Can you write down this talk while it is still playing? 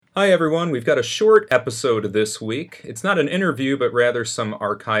Hi, everyone. We've got a short episode this week. It's not an interview, but rather some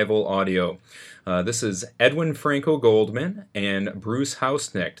archival audio. This is Edwin Franko Goldman and Bruce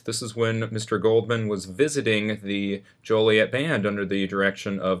Houseknecht. This is when Mr. Goldman was visiting the Joliet Band under the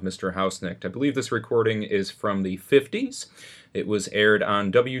direction of Mr. Houseknecht. I believe this recording is from the 50s. It was aired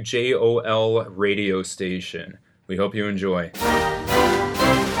on WJOL radio station. We hope you enjoy.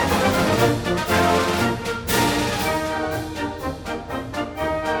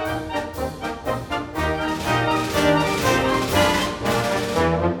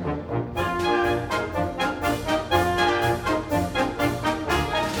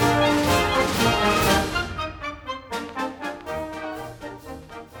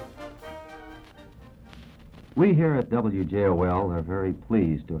 We here at WJOL are very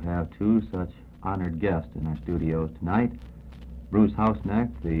pleased to have two such honored guests in our studios tonight. Bruce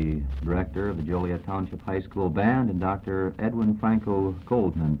Houseknecht, the director of the Joliet Township High School Band, and Dr. Edwin Franko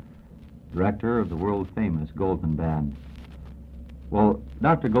Goldman, director of the world-famous Goldman Band. Well,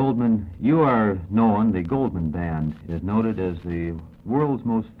 Dr. Goldman, you are known, the Goldman Band is noted as the world's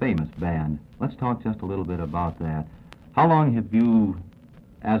most famous band. Let's talk just a little bit about that. How long have you,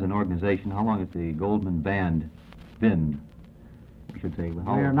 as an organization, how long has the Goldman Band been? We should say, we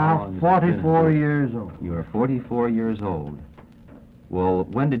are now 44 years old. You are 44 years old. Well,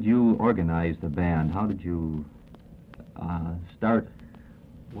 when did you organize the band? How did you start?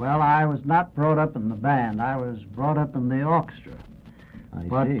 Well, I was not brought up in the band. I was brought up in the orchestra. I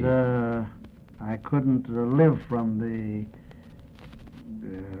see. I couldn't live from the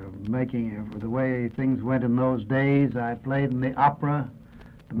the way things went in those days. I played in the opera,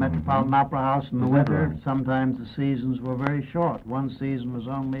 the Metropolitan Opera House in the winter. Right? Sometimes the seasons were very short. One season was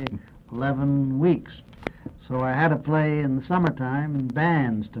only 11 weeks. So I had to play in the summertime in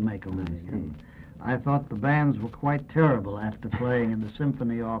bands to make a living. And I thought the bands were quite terrible after playing in the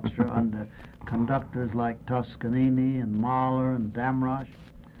symphony orchestra under conductors like Toscanini and Mahler and Damrosch.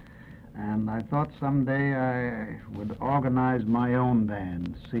 And I thought someday I would organize my own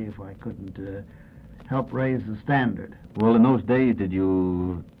band, see if I couldn't help raise the standard. Well, in those days, did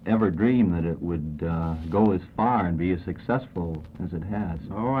you ever dream that it would go as far and be as successful as it has?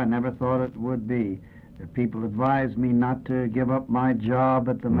 No, I never thought it would be. People advised me not to give up my job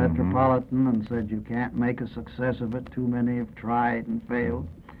at the Metropolitan and said, you can't make a success of it. Too many have tried and failed.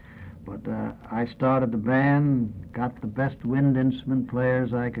 But I started the band, got the best wind instrument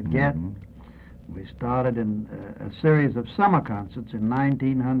players I could get. We started in a series of summer concerts in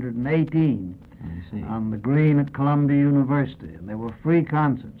 1918 on the green at Columbia University. And they were free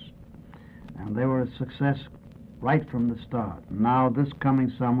concerts. And they were a success right from the start. Now this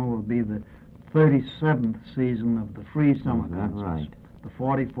coming summer will be the 37th season of the free summer concerts. Right? The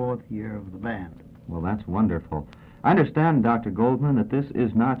 44th year of the band. Well, that's wonderful. I understand, Dr. Goldman, that this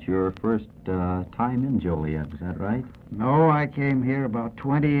is not your first time in Joliet. Is that right? No, I came here about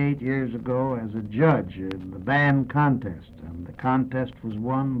 28 years ago as a judge in the band contest, and the contest was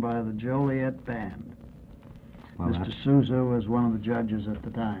won by the Joliet Band. Well, Mr. Sousa was one of the judges at the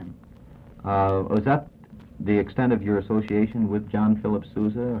time. Was that the extent of your association with John Philip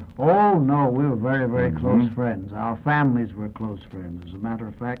Sousa? Oh, no, we were very, very close friends. Our families were close friends. As a matter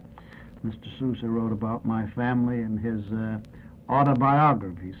of fact, Mr. Sousa wrote about my family in his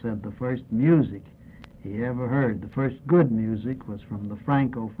autobiography. He said the first music he ever heard, the first good music, was from the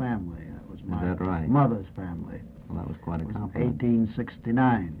Franko family. That was my mother's family. Well, that was quite a compliment.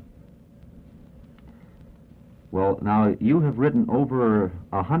 1869. Well, now, you have written over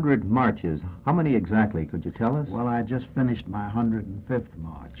 100 marches. How many exactly, could you tell us? Well, I just finished my 105th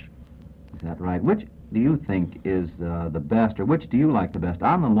march. Is that right? Which do you think is the best, or which do you like the best?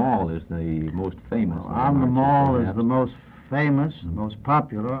 On the Mall is the most famous. Well, On the Mall is the most famous, the most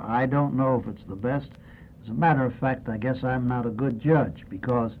popular. I don't know if it's the best. As a matter of fact, I guess I'm not a good judge,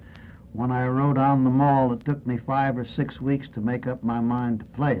 because when I wrote On the Mall, it took me 5 or 6 weeks to make up my mind to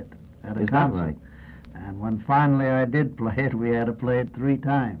play it at a concert. Is that right? And when finally I did play it, we had to play it 3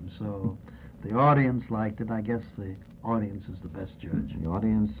 times. So the audience liked it. I guess the audience is the best judge. The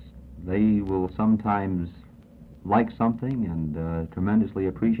audience, they will sometimes like something and tremendously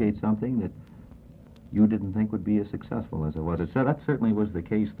appreciate something that you didn't think would be as successful as it was. So that certainly was the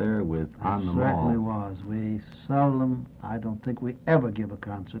case there with On the Mall. It certainly was. We seldom, I don't think we ever give a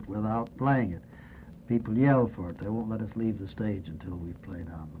concert without playing it. People yell for it. They won't let us leave the stage until we've played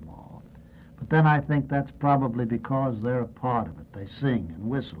On the Mall. But then I think that's probably because they're a part of it. They sing and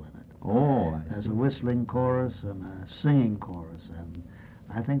whistle in it. Oh, There's a whistling chorus and a singing chorus, and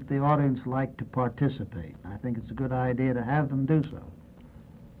I think the audience like to participate. I think it's a good idea to have them do so.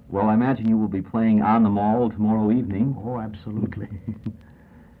 Well, I imagine you will be playing On the Mall tomorrow evening. Oh, absolutely.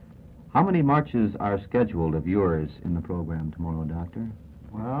 How many marches are scheduled of yours in the program tomorrow, Doctor?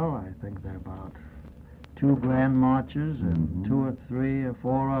 Well, I think there are about 2 grand marches and 2 or 3 or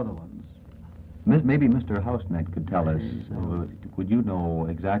 4 other ones. Maybe Mr. Houseknecht could tell us. Would you know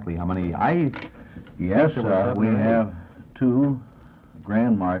exactly how many? Yes, we have 2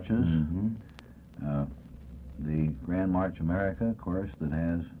 grand marches. The Grand March America, of course, that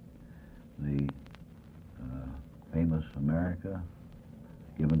has the famous America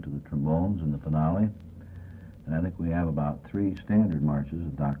given to the trombones in the finale. And I think we have about 3 standard marches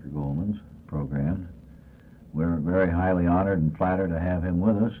of Dr. Goldman's program. We're very highly honored and flattered to have him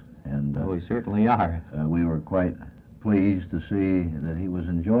with us. And we certainly are. We were quite pleased to see that he was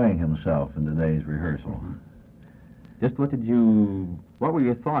enjoying himself in today's rehearsal. Just what were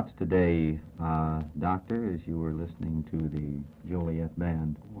your thoughts today, Doctor, as you were listening to the Joliet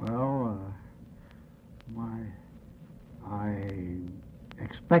Band? Well, I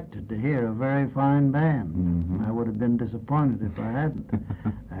expected to hear a very fine band. I would have been disappointed if I hadn't.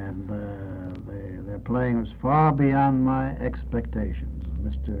 And their playing was far beyond my expectations.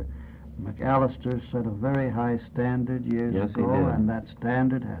 Mr. McAllister set a very high standard years ago, and that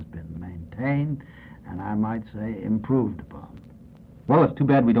standard has been maintained, and I might say improved upon. Well, it's too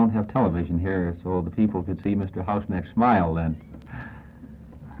bad we don't have television here so the people could see Mr. Houseknecht smile then.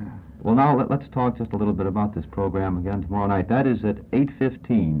 Well, now let's talk just a little bit about this program again tomorrow night. That is at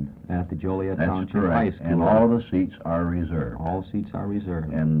 8:15 at the Joliet Township High School. And all the seats are reserved. All seats are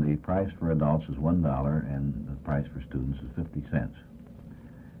reserved. And the price for adults is $1, and the price for students is 50 cents.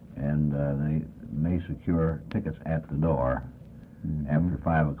 And they may secure tickets at the door after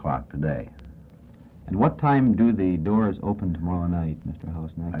 5 o'clock today. And what time do the doors open tomorrow night, Mr.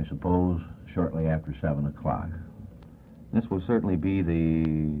 Houseknecht? I suppose shortly after 7 o'clock. This will certainly be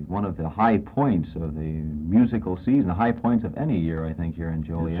one of the high points of the musical season, the high points of any year, I think, here in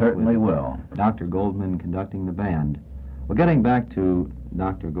Joliet. It certainly will. Dr. Goldman conducting the band. Well, getting back to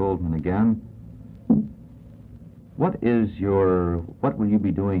Dr. Goldman again, what will you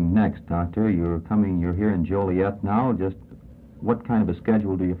be doing next, Doctor? You're here in Joliet now. Just what kind of a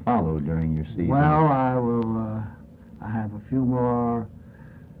schedule do you follow during your season? Well, I have a few more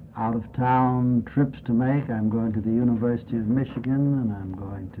out-of-town trips to make. I'm going to the University of Michigan, and I'm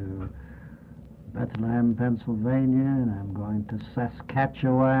going to Bethlehem, Pennsylvania, and I'm going to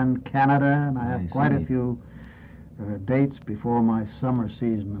Saskatchewan, Canada, and I have quite a few dates before my summer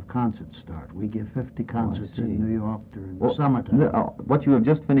season of concerts start. We give 50 concerts in New York during the summertime. What you have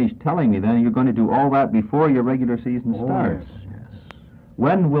just finished telling me, then, you're going to do all that before your regular season starts. Yes.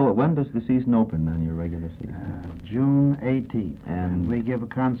 When does the season open, then, your regular season? June 18th. And we give a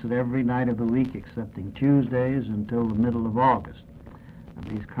concert every night of the week, excepting Tuesdays, until the middle of August. And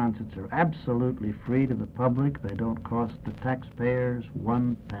these concerts are absolutely free to the public. They don't cost the taxpayers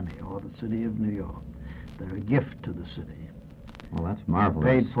 1 penny, or the city of New York. They're a gift to the city. Well, that's marvelous.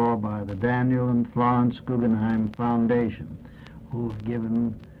 Paid for by the Daniel and Florence Guggenheim Foundation, who have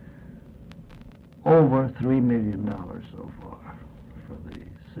given over $3 million so far for the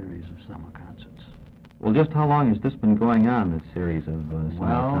series of summer concerts. Well, just how long has this been going on, this series of summer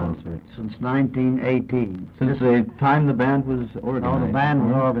concerts? Since 1918. Since the time the band was organized? No, the band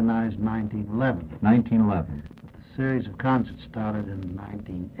was organized in 1911. 1911. But the series of concerts started in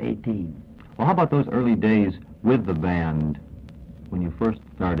 1918. Well, how about those early days with the band when you first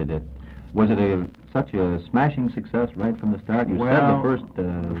started it? Was it such a smashing success right from the start? You said the first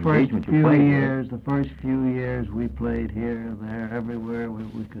engagement you played. The first few years we played here, there, everywhere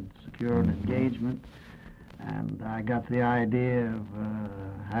we could secure an engagement. And I got the idea of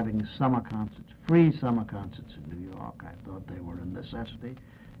having summer concerts, free summer concerts in New York. I thought they were a necessity.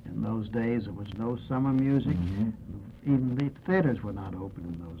 In those days, there was no summer music. Even the theaters were not open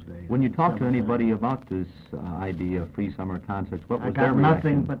in those days. When you talked to anybody about this idea of free summer concerts, what was their reaction? I got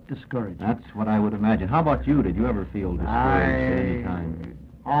nothing but discouragement. That's what I would imagine. How about you? Did you ever feel discouraged at any time?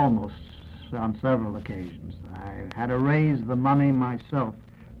 Almost, on several occasions. I had to raise the money myself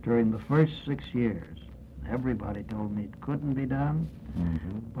during the first 6 years. Everybody told me it couldn't be done,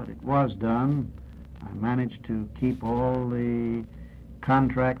 but it was done. I managed to keep all the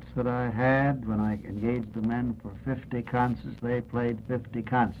contracts that I had. When I engaged the men for 50 concerts, they played 50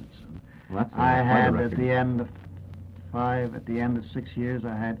 concerts. Well, I had at the end of 6 years,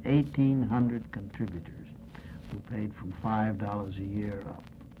 I had 1,800 contributors who paid from $5 a year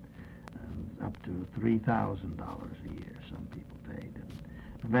up to $3,000 a year. Some people paid. And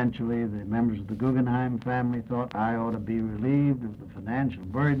eventually, the members of the Guggenheim family thought I ought to be relieved of the financial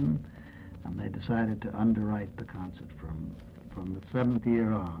burden, and they decided to underwrite the concert from the 7th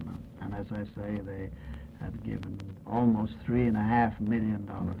year on. And as I say, they had given almost $3.5 million.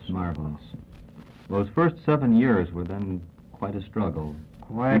 That's marvelous. Those first 7 years were then quite a struggle.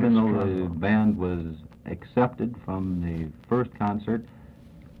 Even though the band was accepted from the first concert,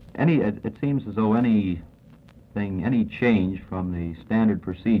 it seems as though any change from the standard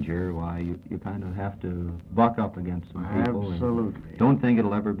procedure, why you kind of have to buck up against some people. Absolutely. Don't think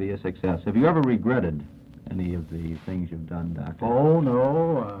it'll ever be a success. Have you ever regretted any of the things you've done, Doctor? Oh,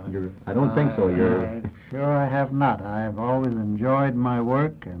 no. I don't think so. Sure I have not. I have always enjoyed my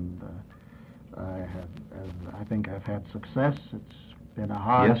work, and I think I've had success. It's been a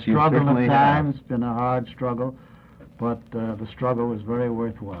hard struggle at times. It's been a hard struggle, but the struggle was very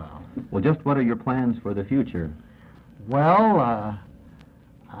worthwhile. Well, just what are your plans for the future? Well,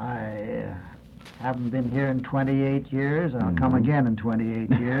 I haven't been here in 28 years. I'll come again in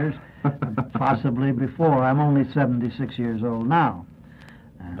 28 years, possibly before. I'm only 76 years old now.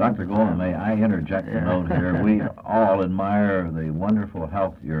 Dr. Goldman, may I interject a note here? We all admire the wonderful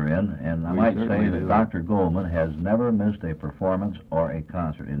health you're in, and I might say that Dr. Goldman has never missed a performance or a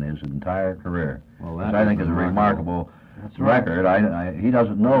concert in his entire career, which I think is a remarkable record. He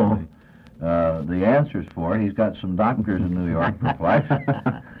doesn't know the answers for it. He's got some doctors in New York perplexed.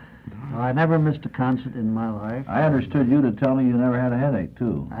 Well, I never missed a concert in my life. I understood you to tell me you never had a headache,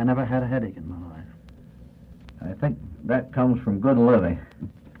 too. I never had a headache in my life. I think that comes from good living.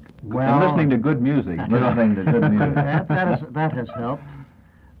 Well, and listening to good music. Listening to good music. That has helped.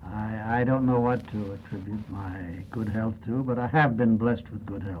 I don't know what to attribute my good health to, but I have been blessed with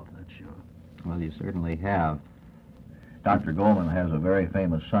good health, that's sure. Well, you certainly have. Dr. Goldman has a very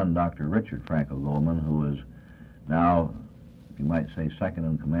famous son, Dr. Richard Franko Goldman, who is now, you might say, second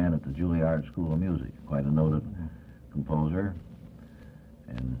in command at the Juilliard School of Music. Quite a noted composer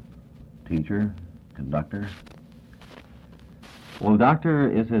and teacher, conductor. Well, Doctor,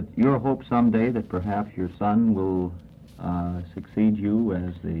 is it your hope someday that perhaps your son will succeed you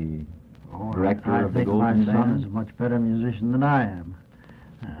as the director of the Goldman Band? I think my son is a much better musician than I am.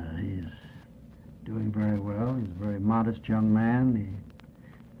 He's doing very well. He's a very modest young man. He's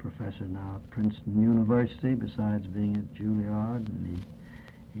a professor now at Princeton University, besides being at Juilliard,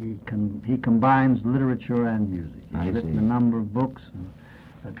 and he combines literature and music. He's written a number of books, and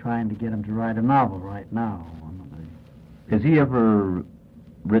they're trying to get him to write a novel right now. Has he ever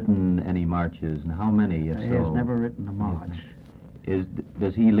written any marches, and how many, if so? He has never written a march.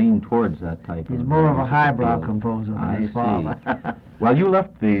 Does he lean towards that type He's of... He's more of a highbrow composer than his father. Well, you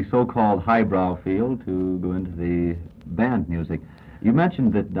left the so-called highbrow field to go into the band music. You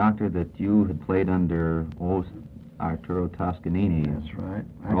mentioned that, Doctor, that you had played under Arturo Toscanini. That's right.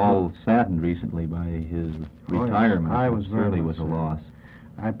 We're all saddened recently by his retirement. I was very certainly was a loss.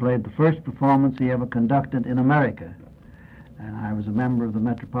 I played the first performance he ever conducted in America. And I was a member of the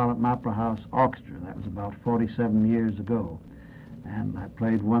Metropolitan Opera House Orchestra. That was about 47 years ago. And I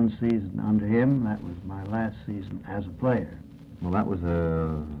played one season under him. That was my last season as a player. Well, that was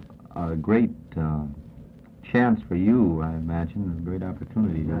a great chance for you, I imagine, a great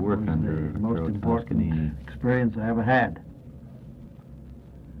opportunity to work under the most important Toscanini. Experience I ever had.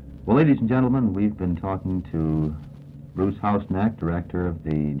 Well, ladies and gentlemen, we've been talking to Bruce Houseknecht, director of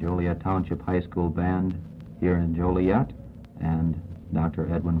the Joliet Township High School Band here in Joliet, and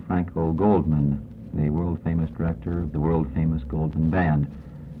Dr. Edwin Franko Goldman, the world-famous director of the world-famous Goldman Band.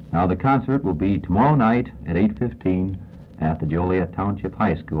 Now, the concert will be tomorrow night at 8:15 at the Joliet Township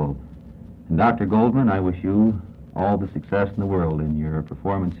High School. And Dr. Goldman, I wish you all the success in the world in your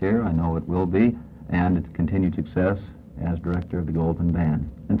performance here. I know it will be, and its continued success as director of the Goldman Band.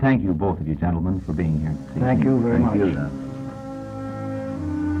 And thank you, both of you gentlemen, for being here. Thank you very much. Thank you.